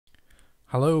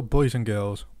Hello boys and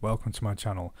girls, welcome to my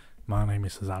channel. My name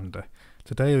is Xander.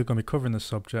 Today we're going to be covering the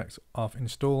subject of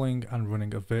installing and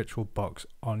running a VirtualBox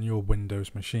on your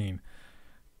Windows machine.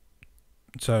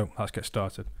 So let's get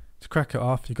started. To crack it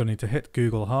off, you're going to need to hit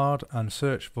Google hard and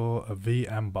search for a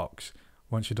VM box.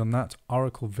 Once you've done that,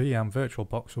 Oracle VM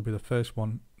VirtualBox will be the first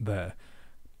one there.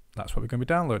 That's what we're going to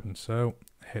be downloading, so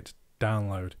hit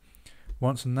download.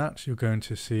 Once on that, you're going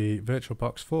to see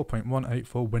VirtualBox 4.18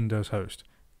 for Windows host.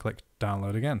 Click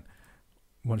download again.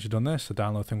 Once you've done this, the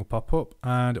download thing will pop up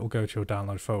and it will go to your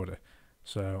download folder.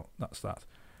 So that's that.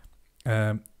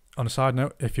 On a side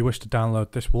note, if you wish to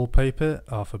download this wallpaper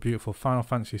of a beautiful Final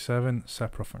Fantasy VII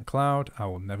Sephiroth and Cloud, I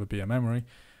will never be a memory,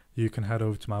 you can head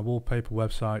over to my wallpaper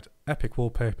website,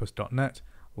 epicwallpapers.net.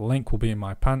 Link will be in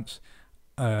my pants.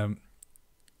 Yeah,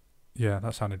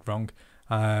 that sounded wrong.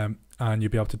 And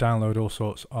you'll be able to download all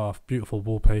sorts of beautiful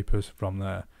wallpapers from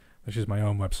there. This is my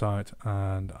own website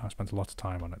and I spent a lot of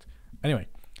time on it. Anyway,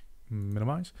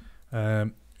 minimize.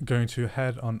 Going to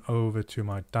head on over to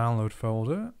my download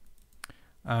folder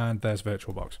and there's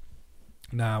VirtualBox.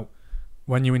 Now,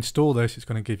 when you install this, it's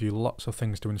going to give you lots of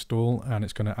things to install and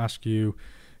it's going to ask you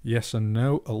yes and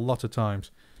no a lot of times.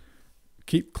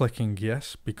 Keep clicking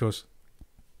yes, because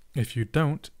if you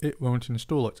don't, it won't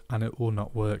install it and it will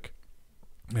not work.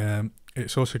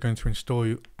 It's also going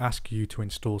to ask you to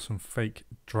install some fake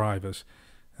drivers.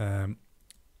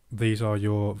 These are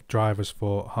your drivers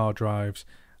for hard drives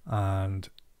and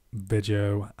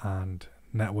video and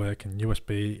network and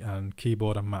USB and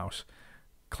keyboard and mouse.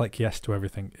 Click yes to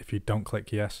everything. If you don't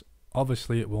click yes,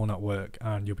 obviously it will not work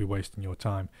and you'll be wasting your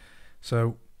time.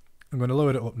 So I'm going to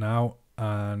load it up now,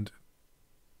 and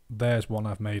there's one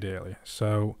I've made earlier.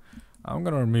 So I'm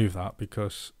going to remove that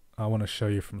because I want to show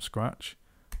you from scratch.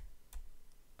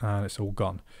 And it's all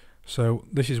gone. So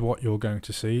this is what you're going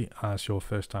to see as your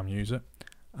first time user,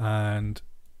 and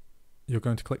you're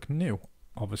going to click new,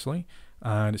 obviously,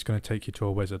 and it's going to take you to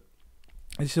a wizard.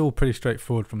 This is all pretty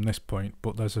straightforward from this point,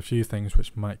 but there's a few things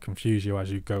which might confuse you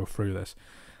as you go through this.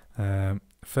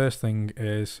 First thing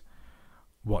is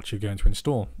what you're going to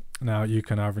install. Now you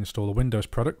can either install a Windows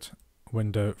product,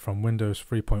 from Windows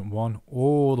 3.1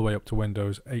 all the way up to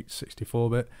Windows 8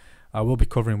 64-bit. I will be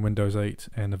covering Windows 8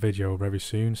 in a video very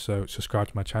soon, so subscribe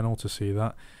to my channel to see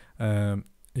that.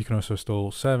 You can also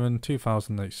install 7,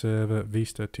 2008 server,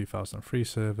 Vista 2003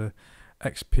 server,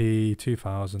 XP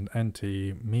 2000, NT,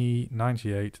 Me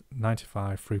 98,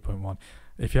 95, 3.1.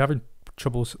 If you're having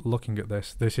troubles looking at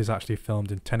this, this is actually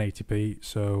filmed in 1080p,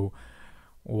 so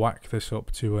whack this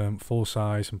up to full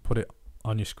size and put it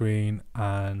on your screen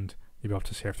and you'll be able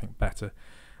to see everything better.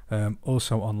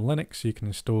 Also on Linux, you can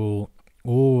install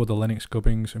all the Linux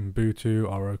gubbins,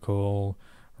 Ubuntu, Oracle,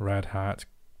 Red Hat,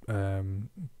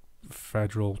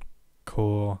 Federal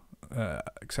Core,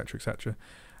 etc, etc.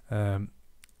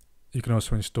 You can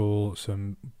also install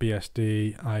some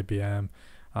BSD, IBM,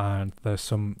 and there's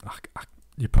some,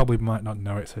 you probably might not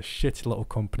know, it's a shitty little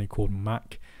company called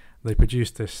Mac. They produce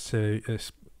this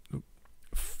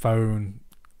phone,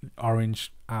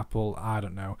 Orange, Apple, I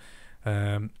don't know.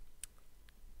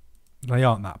 They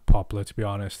aren't that popular, to be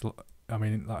honest. I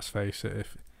mean, let's face it,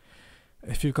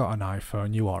 if you've got an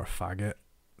iPhone, you are a faggot.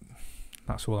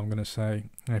 That's all I'm going to say.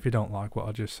 And if you don't like what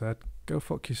I just said, go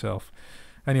fuck yourself.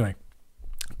 Anyway,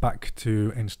 back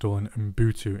to installing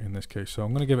Ubuntu in this case. So I'm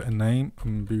going to give it a name,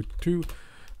 Ubuntu,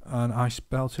 and I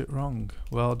spelt it wrong.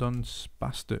 Well done,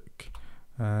 spastic.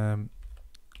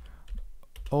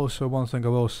 Also, one thing I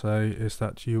will say is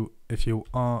that if you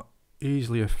are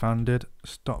easily offended,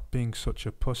 stop being such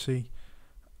a pussy,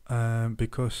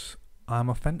 because I'm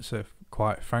offensive,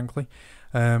 quite frankly.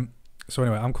 So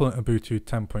anyway, I'm calling it Ubuntu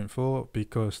 10.4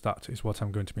 because that is what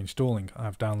I'm going to be installing.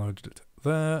 I've downloaded it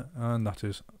there, and that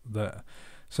is there.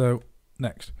 So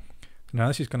next, now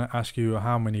this is going to ask you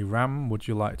how many RAM would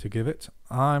you like to give it.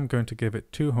 I'm going to give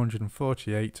it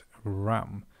 248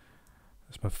 RAM.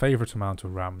 That's my favourite amount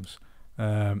of RAMs.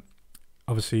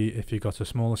 Obviously, if you've got a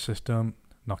smaller system,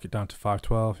 knock it down to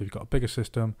 512. If you've got a bigger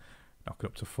system, knock it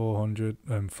up to 400,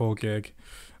 4 gig,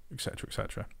 etc,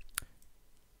 etc.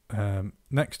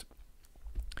 Next,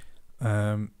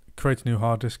 create a new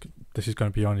hard disk. This is going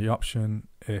to be on the option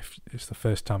if it's the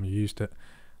first time you used it.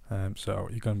 So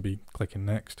you're going to be clicking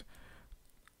next,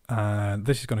 and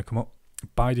this is going to come up.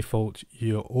 By default,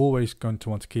 you're always going to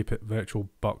want to keep it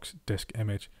VirtualBox disk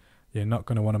image. You're not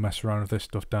going to want to mess around with this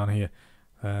stuff down here.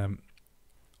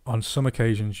 On some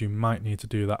occasions you might need to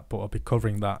do that, but I'll be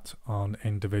covering that on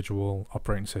individual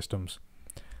operating systems.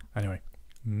 Anyway,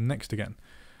 next again.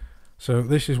 So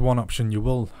this is one option. You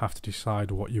will have to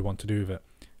decide what you want to do with it.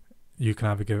 You can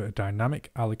either give it a dynamic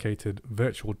allocated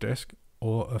virtual disk,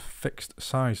 or a fixed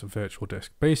size virtual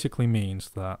disk. Basically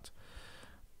means that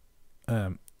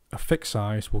a fixed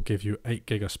size will give you 8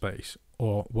 gig of space,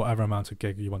 or whatever amount of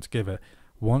gig you want to give it.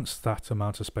 Once that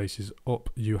amount of space is up,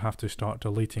 you have to start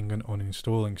deleting and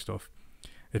uninstalling stuff.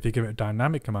 If you give it a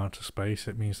dynamic amount of space,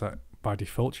 it means that by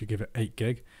default you give it 8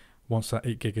 gig. Once that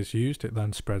 8 gig is used, it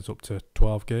then spreads up to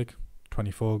 12 gig,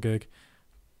 24 gig,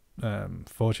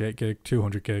 48 gig,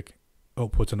 200 gig,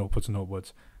 upwards and upwards and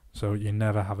upwards. So you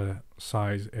never have a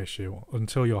size issue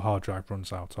until your hard drive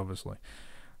runs out, obviously.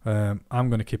 I'm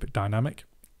going to keep it dynamic,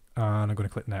 and I'm going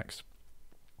to click next.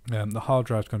 The hard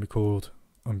drive is going to be called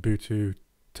Ubuntu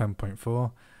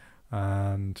 10.4,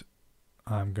 and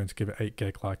I'm going to give it 8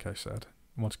 gig like I said.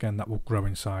 Once again, that will grow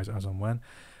in size as and when.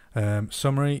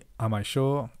 Summary, am I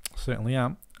sure? Certainly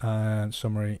am. And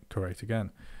summary, correct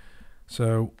again.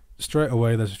 So straight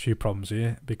away there's a few problems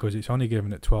here because it's only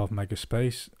giving it 12 meg of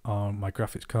space on my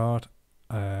graphics card.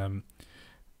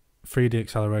 3D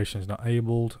acceleration is not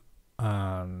enabled,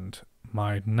 and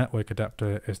my network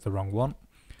adapter is the wrong one.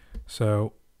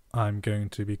 So I'm going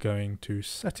to be going to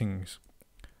settings.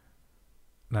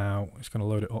 Now it's going to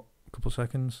load it up a couple of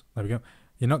seconds. There we go.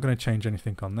 You're not going to change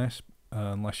anything on this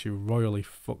unless you royally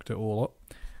fucked it all up.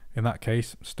 In that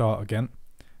case, start again.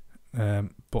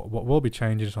 But what will be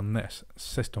changing is on this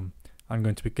system. I'm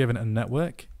going to be given a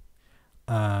network,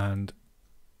 and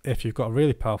if you've got a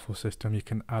really powerful system, you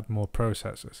can add more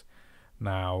processors.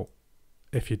 Now,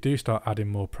 if you do start adding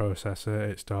more processor,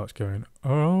 it starts going,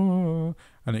 oh,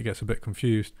 and it gets a bit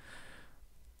confused.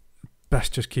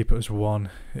 Best just keep it as one.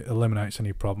 It eliminates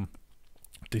any problem.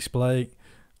 Display,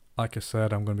 like I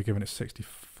said, I'm going to be giving it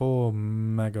 64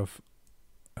 meg of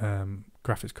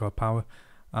graphics card power,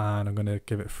 and I'm going to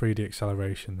give it 3D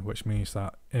acceleration, which means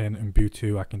that in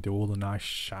Ubuntu I can do all the nice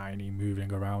shiny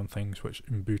moving around things which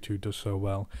Ubuntu does so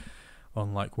well,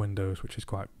 unlike Windows, which is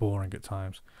quite boring at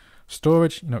times.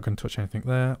 Storage, you're not going to touch anything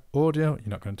there. Audio, you're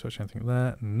not going to touch anything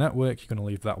there. Network, you're going to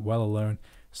leave that well alone.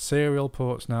 Serial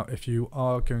ports, now if you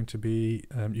are going to be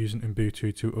using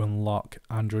Ubuntu to unlock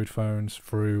Android phones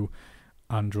through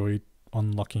Android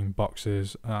unlocking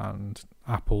boxes and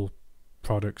Apple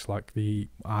products like the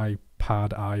iPad,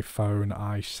 iPhone,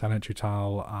 iSanitary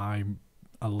Towel, I'm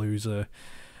a loser,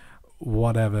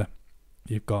 whatever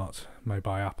you've got made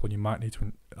by Apple, you might need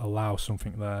to allow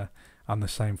something there, and the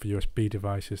same for USB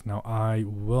devices. Now I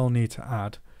will need to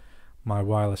add my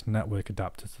wireless network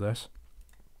adapter to this.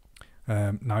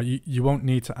 Now you won't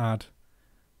need to add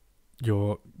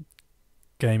your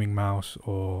gaming mouse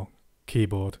or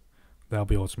keyboard, they'll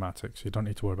be automatic, so you don't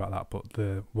need to worry about that, but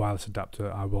the wireless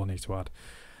adapter I will need to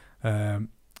add.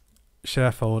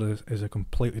 Share folders is a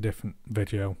completely different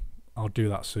video. I'll do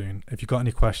that soon. If you've got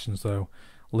any questions though,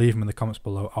 leave them in the comments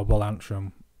below. I will answer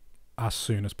them as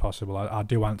soon as possible. I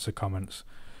do answer comments.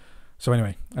 So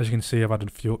anyway, as you can see, I've added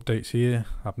a few updates here.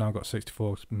 I've now got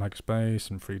 64 meg space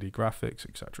and 3D graphics,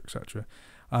 etc, etc.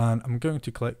 And I'm going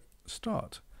to click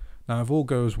start. Now if all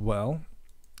goes well,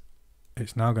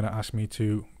 it's now going to ask me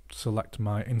to select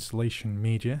my installation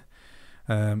media.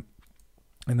 In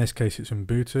this case it's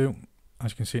Ubuntu.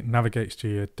 As you can see, it navigates to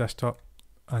your desktop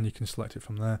and you can select it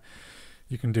from there.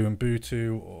 You can do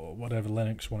Ubuntu or whatever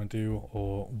Linux you want to do,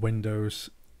 or Windows.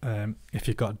 If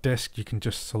you've got a disk, you can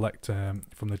just select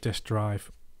from the disk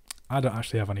drive. I don't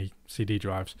actually have any CD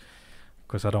drives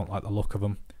because I don't like the look of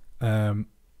them.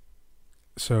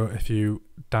 So if you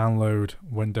download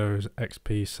Windows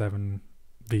XP 7,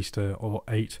 Vista or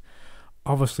 8,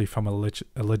 obviously from a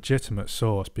legitimate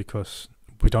source, because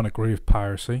we don't agree with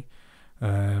piracy.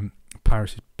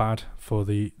 Piracy is bad for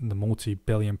the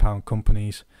multi-billion pound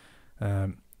companies.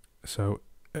 So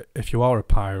if you are a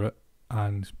pirate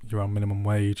and you're on minimum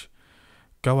wage,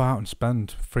 go out and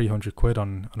spend 300 quid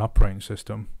on an operating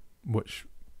system, which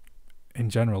in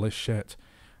general is shit,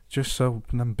 just so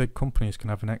them big companies can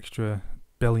have an extra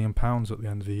 £1 billion at the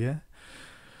end of the year.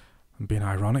 I'm being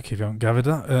ironic if you haven't gathered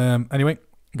that. Anyway,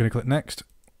 I'm going to click next.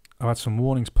 I've had some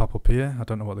warnings pop up here. I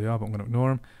don't know what they are, but I'm going to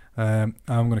ignore them.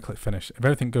 I'm going to click finish. If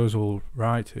everything goes all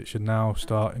right, it should now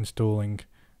start installing.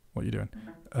 What are you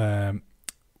doing?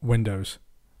 Windows.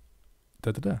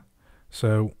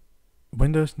 So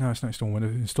Windows. No, it's not installing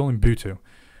Windows. It's installing Ubuntu.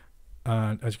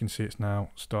 And as you can see, it's now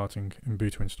starting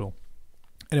Ubuntu install.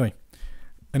 Anyway,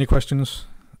 any questions?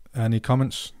 Any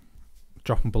comments?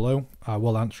 Drop them below. I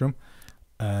will answer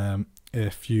them.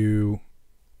 If you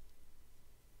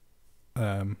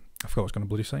I forgot what I was going to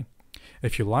bloody say.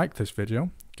 If you like this video,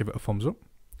 give it a thumbs up.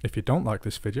 If you don't like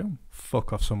this video,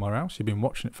 fuck off somewhere else. You've been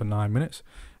watching it for 9 minutes.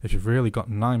 If you've really got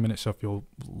 9 minutes of your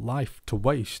life to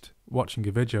waste watching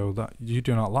a video that you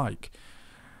do not like,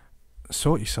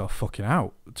 sort yourself fucking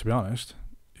out, to be honest.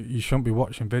 you shouldn't be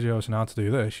watching videos on how to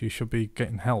do this. You should be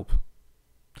getting help.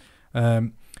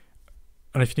 And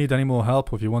if you need any more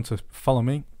help, or if you want to follow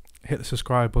me, hit the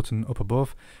subscribe button up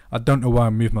above. I don't know why I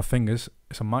moved my fingers.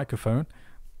 It's a microphone,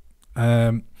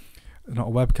 not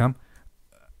a webcam.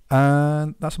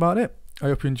 And that's about it. I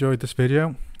hope you enjoyed this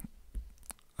video.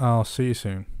 I'll see you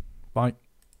soon. Bye.